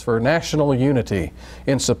calls for national unity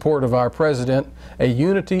in support of our President, a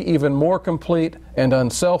unity even more complete and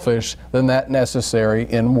unselfish than that necessary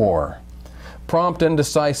in war. Prompt and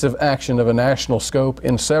decisive action of a national scope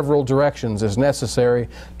in several directions is necessary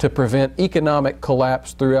to prevent economic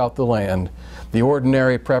collapse throughout the land. The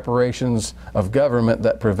ordinary preparations of government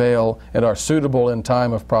that prevail and are suitable in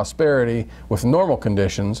time of prosperity with normal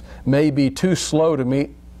conditions may be too slow to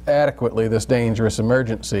meet adequately this dangerous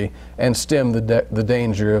emergency and stem the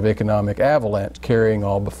danger of economic avalanche carrying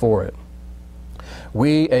all before it.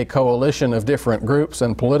 We, a coalition of different groups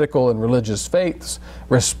and political and religious faiths,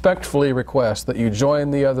 respectfully request that you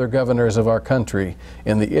join the other governors of our country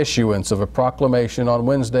in the issuance of a proclamation on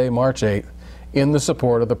Wednesday, March 8th, in the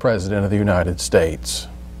support of the President of the United States."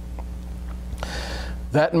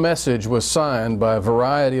 That message was signed by a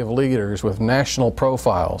variety of leaders with national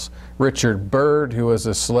profiles. Richard Byrd, who was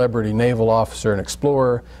a celebrity naval officer and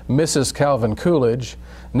explorer, Mrs. Calvin Coolidge,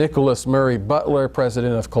 Nicholas Murray Butler,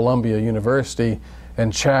 president of Columbia University,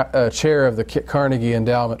 and chair of the Carnegie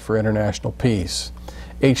Endowment for International Peace,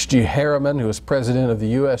 H.G. Harriman, who was president of the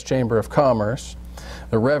U.S. Chamber of Commerce,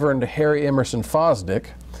 the Reverend Harry Emerson Fosdick,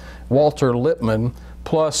 Walter Lippmann,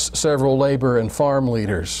 plus several labor and farm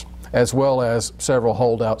leaders, as well as several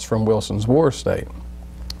holdouts from Wilson's War State.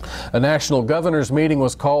 A national governors meeting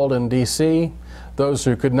was called in D.C. Those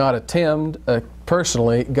who could not attend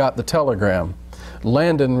personally got the telegram.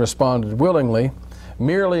 Landon responded willingly.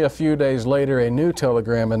 Merely a few days later, a new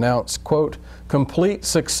telegram announced, quote, "Complete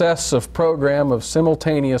success of program of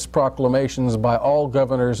simultaneous proclamations by all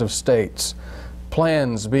governors of states.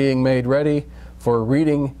 Plans being made ready for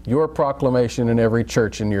reading your proclamation in every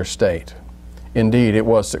church in your state." Indeed, it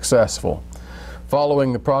was successful.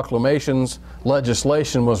 Following the proclamations,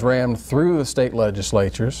 legislation was rammed through the state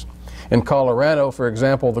legislatures. In Colorado, for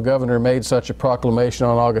example, the governor made such a proclamation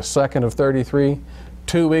on August 2nd of '33.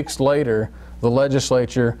 2 weeks later, the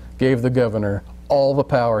legislature gave the governor all the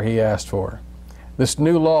power he asked for. This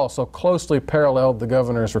new law so closely paralleled the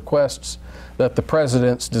governor's requests that the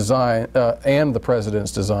president's designs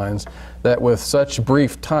that with such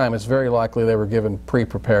brief time it's very likely they were given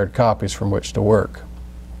pre-prepared copies from which to work.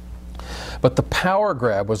 But the power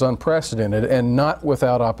grab was unprecedented and not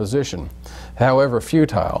without opposition, however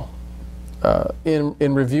futile. In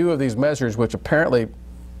review of these measures, which apparently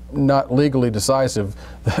not legally decisive,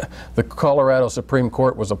 the Colorado Supreme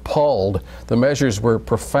Court was appalled. The measures were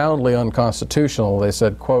profoundly unconstitutional. They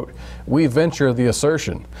said, quote, "We venture the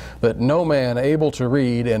assertion that no man able to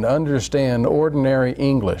read and understand ordinary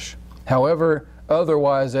English, however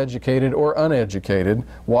otherwise educated or uneducated,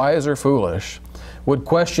 wise or foolish, would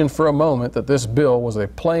question for a moment that this bill was a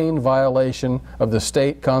plain violation of the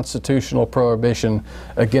state constitutional prohibition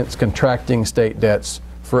against contracting state debts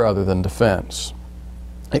for other than defense."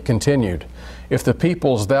 It continued, "If the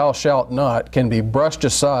people's 'thou shalt not' can be brushed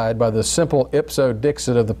aside by the simple ipso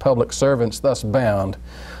dixit of the public servants thus bound,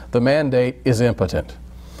 the mandate is impotent.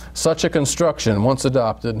 Such a construction, once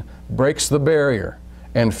adopted, breaks the barrier,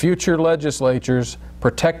 and future legislatures,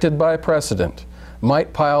 protected by precedent,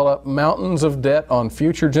 might pile up mountains of debt on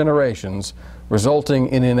future generations, resulting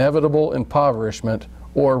in inevitable impoverishment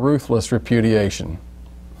or ruthless repudiation."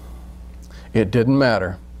 It didn't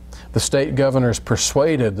matter. The state governors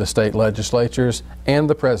persuaded the state legislatures, and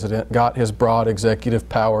the president got his broad executive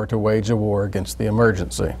power to wage a war against the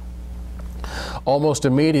emergency. Almost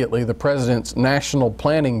immediately, the president's National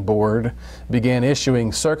Planning Board began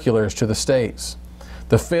issuing circulars to the states.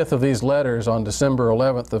 The fifth of these letters, on December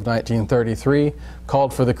 11th of 1933,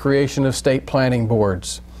 called for the creation of state planning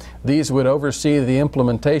boards. These would oversee the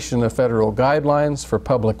implementation of federal guidelines for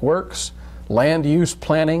public works, land use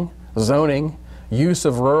planning, zoning, use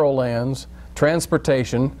of rural lands,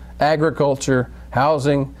 transportation, agriculture,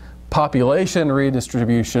 housing, population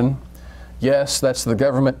redistribution. Yes, that's the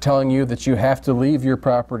government telling you that you have to leave your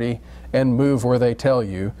property and move where they tell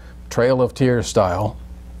you, Trail of Tears style.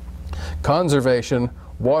 Conservation,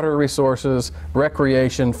 water resources,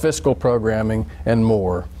 recreation, fiscal programming, and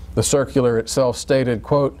more. The circular itself stated,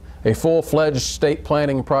 quote, "A full-fledged state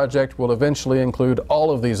planning project will eventually include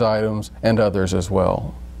all of these items and others as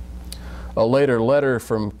well." A later letter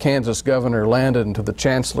from Kansas Governor Landon to the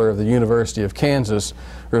Chancellor of the University of Kansas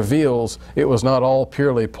reveals it was not all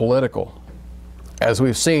purely political. As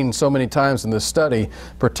we've seen so many times in this study,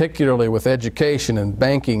 particularly with education and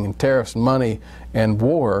banking and tariffs, money and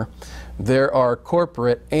war, there are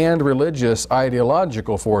corporate and religious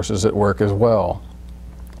ideological forces at work as well.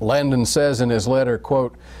 Landon says in his letter,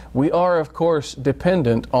 quote, "We are, of course,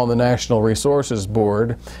 dependent on the National Resources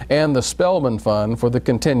Board and the Spelman Fund for the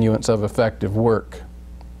continuance of effective work."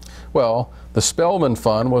 Well, the Spelman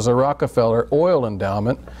Fund was a Rockefeller oil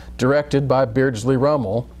endowment directed by Beardsley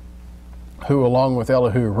Rummel, who, along with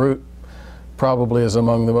Elihu Root, probably is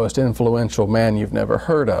among the most influential man you've never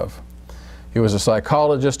heard of. He was a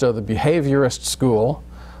psychologist of the behaviorist school,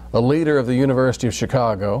 a leader of the University of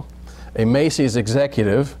Chicago, a Macy's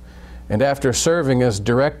executive, and after serving as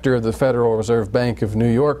director of the Federal Reserve Bank of New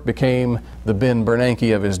York, became the Ben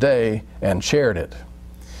Bernanke of his day and chaired it.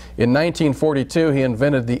 In 1942, he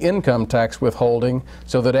invented the income tax withholding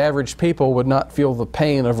so that average people would not feel the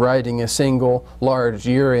pain of writing a single large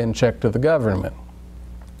year-end check to the government.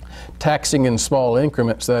 Taxing in small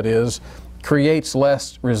increments, that is, creates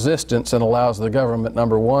less resistance and allows the government,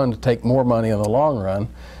 number one, to take more money in the long run,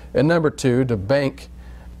 and number two, to bank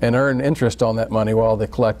and earn interest on that money while they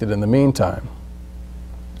collect it in the meantime.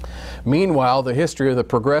 Meanwhile, the history of the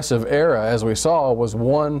progressive era, as we saw, was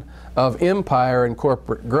one of empire and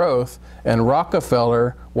corporate growth, and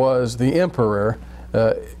Rockefeller was the emperor,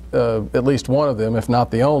 at least one of them, if not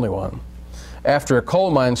the only one. After a coal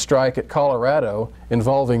mine strike at Colorado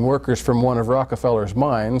involving workers from one of Rockefeller's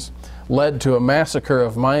mines led to a massacre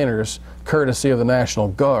of miners courtesy of the National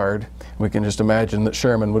Guard, we can just imagine that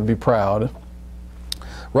Sherman would be proud.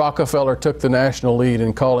 Rockefeller took the national lead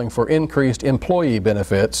in calling for increased employee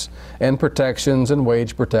benefits and protections and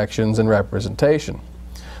wage protections and representation.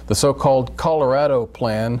 The so-called Colorado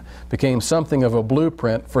Plan became something of a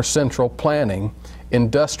blueprint for central planning,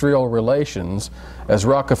 industrial relations, as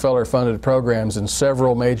Rockefeller funded programs in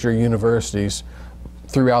several major universities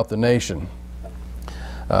throughout the nation.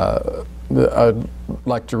 I'd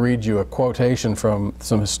like to read you a quotation from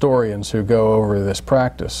some historians who go over this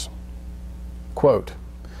practice. Quote,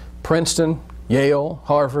 "Princeton, Yale,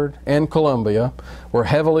 Harvard, and Columbia were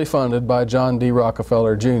heavily funded by John D.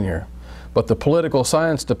 Rockefeller, Jr., but the political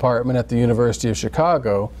science department at the University of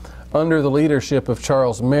Chicago, under the leadership of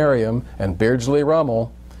Charles Merriam and Beardsley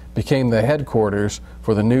Rummel, became the headquarters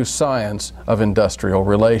for the new science of industrial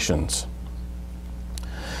relations."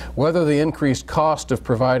 Whether the increased cost of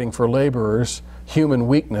providing for laborers human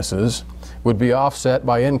weaknesses would be offset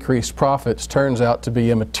by increased profits turns out to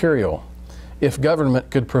be immaterial. If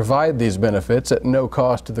government could provide these benefits at no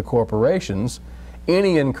cost to the corporations,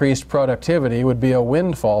 any increased productivity would be a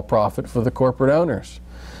windfall profit for the corporate owners.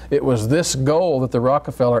 It was this goal that the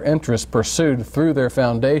Rockefeller interests pursued through their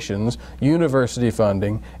foundations, university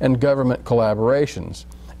funding, and government collaborations,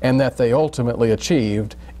 and that they ultimately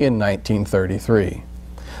achieved in 1933.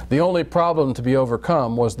 The only problem to be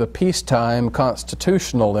overcome was the peacetime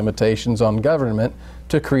constitutional limitations on government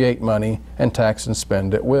to create money and tax and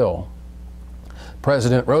spend at will.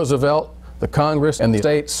 President Roosevelt, the Congress, and the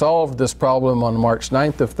states solved this problem on March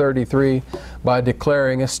 9th of 33 by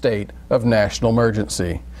declaring a state of national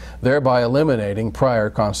emergency, thereby eliminating prior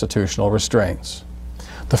constitutional restraints.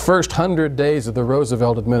 The first 100 days of the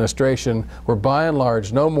Roosevelt administration were by and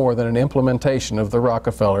large no more than an implementation of the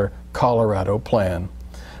Rockefeller Colorado Plan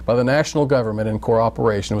by the national government in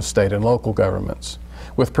cooperation with state and local governments,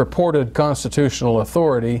 with purported constitutional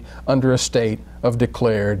authority under a state of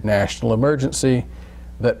declared national emergency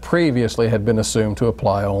that previously had been assumed to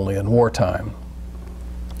apply only in wartime.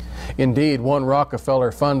 Indeed, one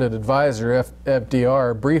Rockefeller-funded advisor,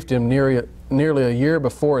 FDR, briefed him nearly a year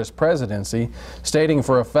before his presidency, stating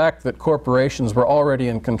for a fact that corporations were already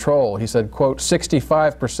in control. He said, quote,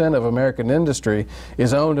 65% of American industry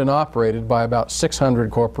is owned and operated by about 600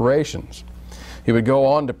 corporations. He would go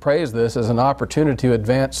on to praise this as an opportunity to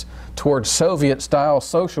advance towards Soviet-style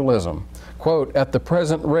socialism. Quote, at the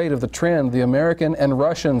present rate of the trend, the American and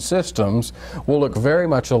Russian systems will look very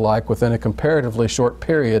much alike within a comparatively short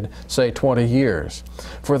period, say 20 years.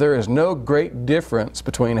 For there is no great difference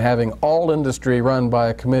between having all industry run by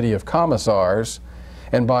a committee of commissars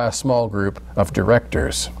and by a small group of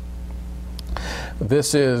directors.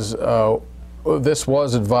 This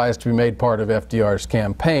was advised to be made part of FDR's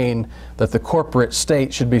campaign, that the corporate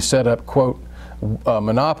state should be set up, quote,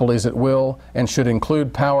 monopolies at will, and should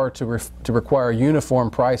include power to require uniform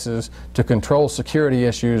prices, to control security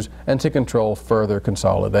issues, and to control further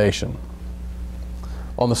consolidation.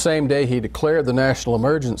 On the same day he declared the national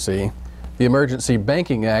emergency, the Emergency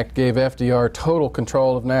Banking Act gave FDR total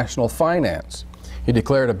control of national finance. He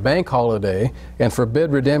declared a bank holiday and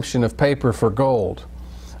forbid redemption of paper for gold.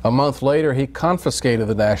 A month later, he confiscated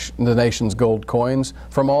the nation's gold coins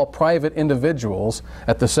from all private individuals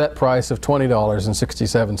at the set price of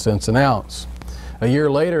 $20.67 an ounce. A year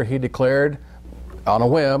later, he declared, on a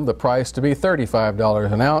whim, the price to be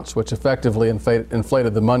 $35 an ounce, which effectively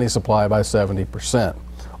inflated the money supply by 70%,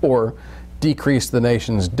 or decreased the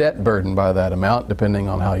nation's debt burden by that amount, depending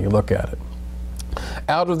on how you look at it.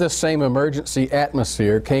 Out of this same emergency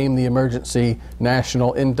atmosphere came the Emergency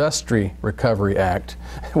National Industry Recovery Act,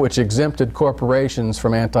 which exempted corporations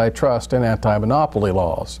from antitrust and anti-monopoly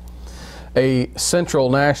laws. A Central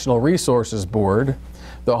National Resources Board,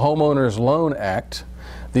 the Homeowners Loan Act,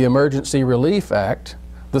 the Emergency Relief Act,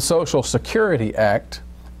 the Social Security Act,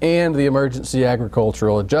 and the Emergency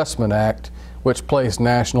Agricultural Adjustment Act, which placed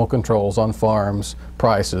national controls on farms,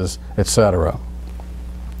 prices, etc.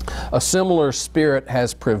 A similar spirit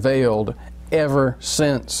has prevailed ever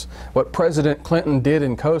since. What President Clinton did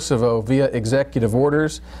in Kosovo via executive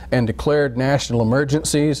orders and declared national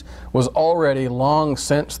emergencies was already long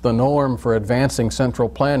since the norm for advancing central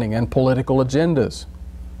planning and political agendas.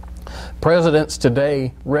 Presidents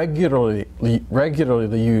today regularly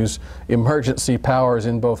use emergency powers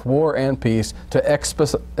in both war and peace to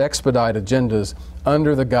expedite agendas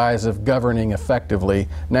under the guise of governing effectively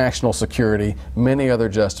national security, many other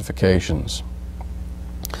justifications.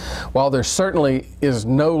 While there certainly is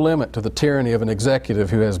no limit to the tyranny of an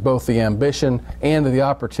executive who has both the ambition and the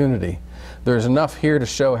opportunity, there is enough here to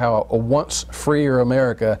show how a once freer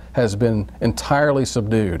America has been entirely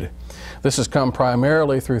subdued. This has come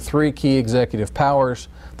primarily through three key executive powers: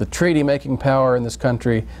 the treaty-making power in this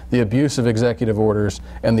country, the abuse of executive orders,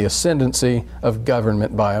 and the ascendancy of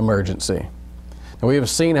government by emergency. And we have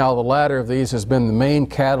seen how the latter of these has been the main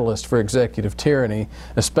catalyst for executive tyranny,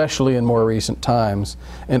 especially in more recent times,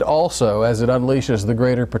 and also as it unleashes the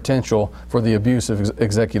greater potential for the abuse of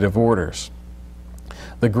executive orders.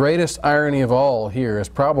 The greatest irony of all here is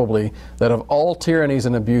probably that of all tyrannies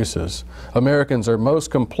and abuses, Americans are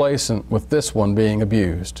most complacent with this one being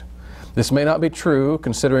abused. This may not be true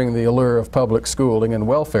considering the allure of public schooling and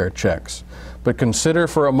welfare checks, but consider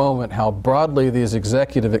for a moment how broadly these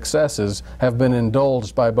executive excesses have been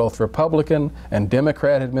indulged by both Republican and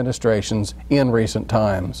Democrat administrations in recent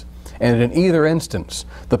times. And in either instance,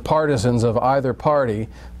 the partisans of either party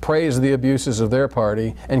praise the abuses of their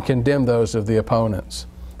party and condemn those of the opponents.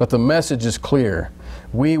 But the message is clear.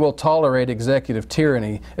 We will tolerate executive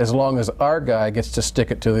tyranny as long as our guy gets to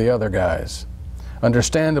stick it to the other guys.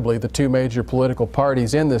 Understandably, the two major political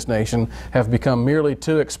parties in this nation have become merely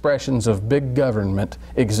two expressions of big government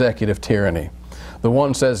executive tyranny. The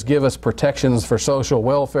one says, give us protections for social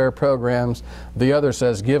welfare programs. The other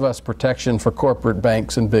says, give us protection for corporate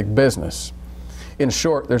banks and big business. In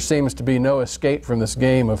short, there seems to be no escape from this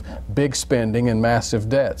game of big spending and massive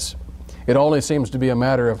debts. It only seems to be a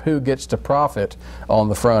matter of who gets to profit on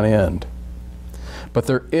the front end. But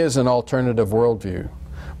there is an alternative worldview.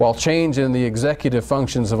 While change in the executive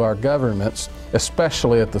functions of our governments,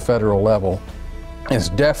 especially at the federal level, is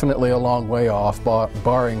definitely a long way off,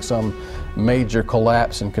 barring some major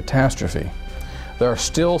collapse and catastrophe, there are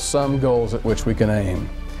still some goals at which we can aim,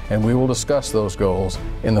 and we will discuss those goals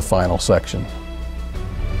in the final section.